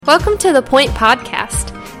Welcome to The Point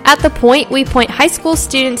Podcast. At The Point, we point high school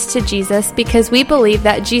students to Jesus because we believe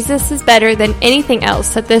that Jesus is better than anything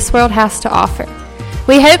else that this world has to offer.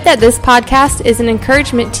 We hope that this podcast is an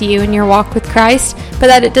encouragement to you in your walk with Christ, but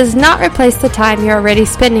that it does not replace the time you're already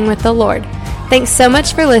spending with the Lord. Thanks so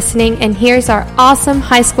much for listening, and here's our awesome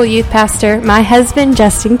high school youth pastor, my husband,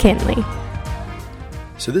 Justin Kinley.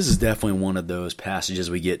 So this is definitely one of those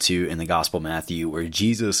passages we get to in the Gospel of Matthew where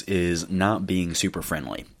Jesus is not being super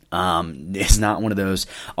friendly. It's not one of those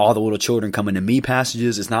all the little children coming to me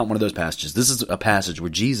passages. It's not one of those passages. This is a passage where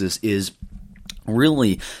Jesus is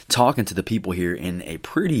really talking to the people here in a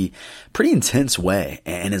pretty intense way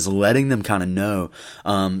and is letting them kind of know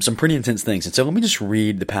some pretty intense things. And so let me just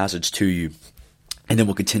read the passage to you, and then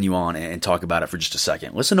we'll continue on and talk about it for just a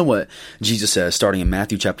second. Listen to what Jesus says, starting in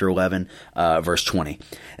Matthew chapter 11, verse 20.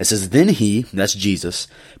 It says, "Then he," that's Jesus,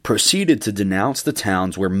 "proceeded to denounce the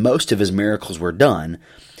towns where most of his miracles were done,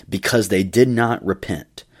 because they did not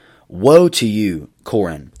repent. Woe to you,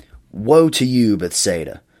 Chorazin! Woe to you,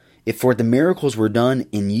 Bethsaida! If for the miracles were done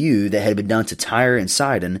in you that had been done to Tyre and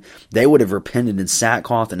Sidon, they would have repented in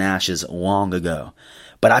sackcloth and ashes long ago.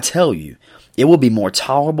 But I tell you, it will be more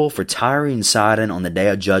tolerable for Tyre and Sidon on the day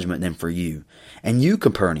of judgment than for you. And you,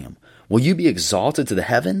 Capernaum, will you be exalted to the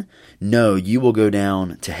heaven? No, you will go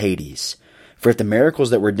down to Hades. For if the miracles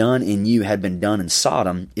that were done in you had been done in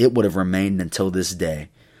Sodom, it would have remained until this day.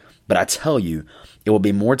 But I tell you, it will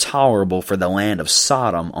be more tolerable for the land of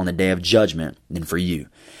Sodom on the day of judgment than for you."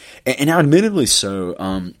 And now, admittedly so,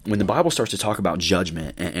 when the Bible starts to talk about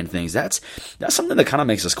judgment and things, that's something that kind of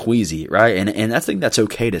makes us queasy, right? And I think that's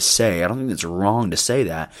okay to say. I don't think it's wrong to say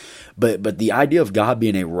that. But the idea of God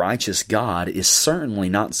being a righteous God is certainly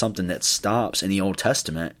not something that stops in the Old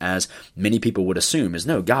Testament, as many people would assume. Is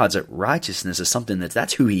no, God's righteousness is something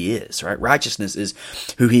that's who He is, right? Righteousness is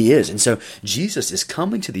who He is. And so Jesus is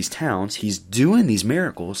coming to these towns. He's doing these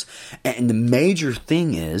miracles. And the major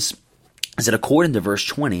thing is that according to verse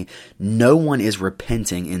 20, no one is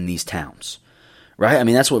repenting in these towns, right? I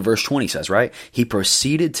mean, that's what verse 20 says, right? He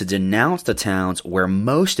proceeded to denounce the towns where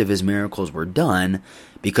most of his miracles were done,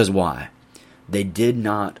 because why? They did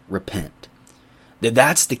not repent.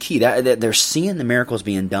 That's the key. That they're seeing the miracles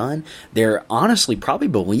being done. They're honestly probably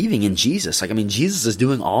believing in Jesus. Jesus is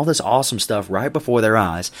doing all this awesome stuff right before their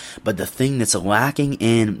eyes, but the thing that's lacking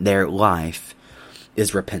in their life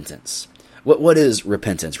is repentance. What is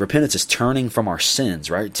repentance? Repentance is turning from our sins,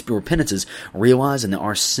 right? Repentance is realizing that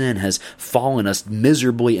our sin has fallen us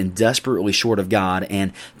miserably and desperately short of God,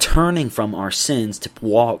 and turning from our sins to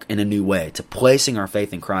walk in a new way, to placing our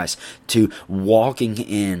faith in Christ, to walking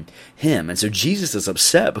in Him. And so Jesus is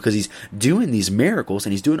upset because He's doing these miracles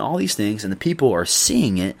and He's doing all these things, and the people are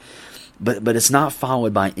seeing it, but it's not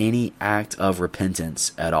followed by any act of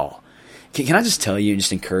repentance at all. Can I just tell you and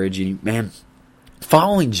just encourage you, man?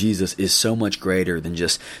 Following Jesus is so much greater than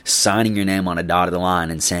just signing your name on a dotted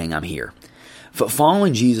line and saying, "I'm here."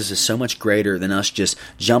 Following Jesus is so much greater than us just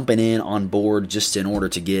jumping in on board just in order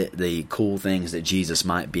to get the cool things that Jesus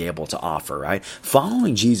might be able to offer, right?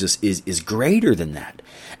 Following Jesus is greater than that.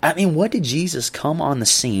 I mean, what did Jesus come on the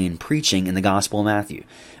scene preaching in the Gospel of Matthew?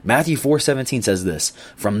 Matthew 4:17 says this,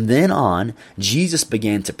 "From then on, Jesus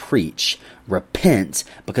began to preach, 'Repent,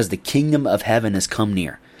 because the kingdom of heaven has come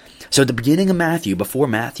near.'" So at the beginning of Matthew, before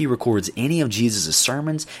Matthew records any of Jesus'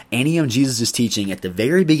 sermons, any of Jesus' teaching, at the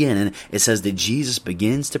very beginning, it says that Jesus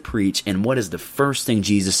begins to preach, and what is the first thing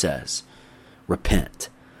Jesus says? Repent.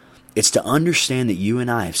 It's to understand that you and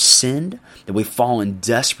I have sinned, that we've fallen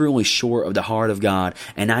desperately short of the heart of God,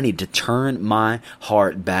 and I need to turn my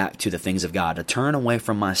heart back to the things of God, to turn away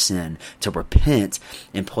from my sin, to repent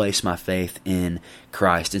and place my faith in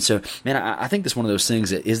Christ. And so, man, I think that's one of those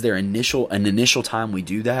things that, is there an initial time we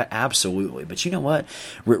do that? Absolutely. But you know what?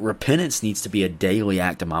 Repentance needs to be a daily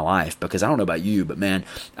act of my life, because I don't know about you, but man,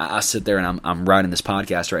 I sit there and I'm writing this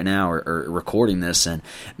podcast right now or recording this, and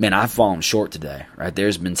man, I've fallen short today, right?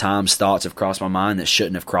 There's been times thoughts have crossed my mind that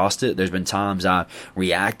shouldn't have crossed it. There's been times I've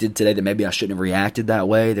reacted today that maybe I shouldn't have reacted that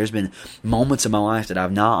way. There's been moments in my life that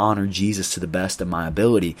I've not honored Jesus to the best of my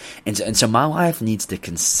ability. And so my life needs to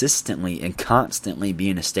consistently and constantly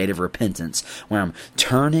be in a state of repentance, where I'm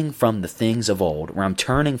turning from the things of old, where I'm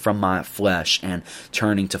turning from my flesh and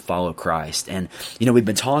turning to follow Christ. And, we've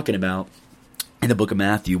been talking about in the book of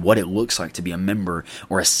Matthew what it looks like to be a member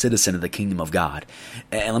or a citizen of the kingdom of God.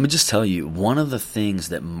 And let me just tell you, one of the things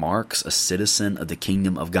that marks a citizen of the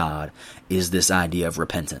kingdom of God is this idea of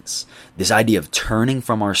repentance, this idea of turning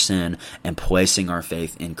from our sin and placing our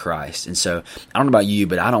faith in Christ. And so I don't know about you,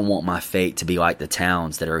 but I don't want my fate to be like the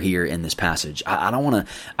towns that are here in this passage. I don't want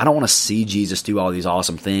to see Jesus do all these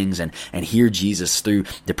awesome things and hear Jesus through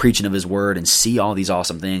the preaching of his word and see all these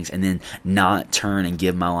awesome things and then not turn and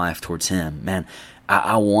give my life towards him. Man,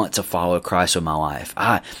 I want to follow Christ with my life.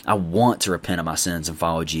 I want to repent of my sins and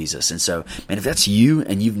follow Jesus. And so, man, if that's you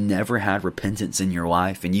and you've never had repentance in your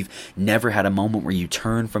life and you've never had a moment where you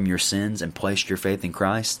turn from your sins and placed your faith in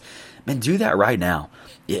Christ, man, do that right now.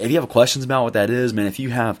 If you have questions about what that is, man, if you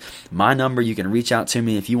have my number, you can reach out to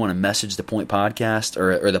me. If you want to message the Point Podcast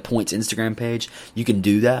or the Point's Instagram page, you can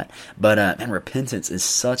do that. But, man, repentance is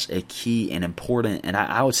such a key and important and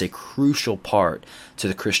I would say crucial part to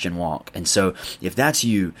the Christian walk. And so if that's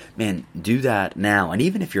you, man, do that now. And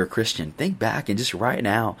even if you're a Christian, think back and just right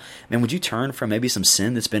now, man, would you turn from maybe some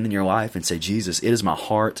sin that's been in your life and say, Jesus, it is my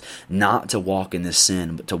heart not to walk in this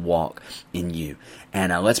sin, but to walk in you.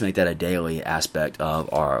 And let's make that a daily aspect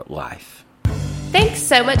of our life. Thanks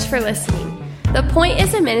so much for listening. The Point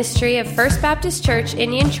is a ministry of First Baptist Church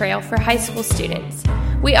Indian Trail for high school students.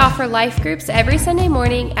 We offer life groups every Sunday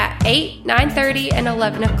morning at 8, 9:30, and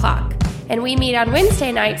 11 o'clock. And we meet on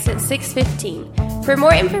Wednesday nights at 6:15. For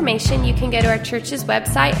more information, you can go to our church's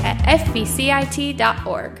website at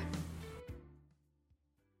fbcit.org.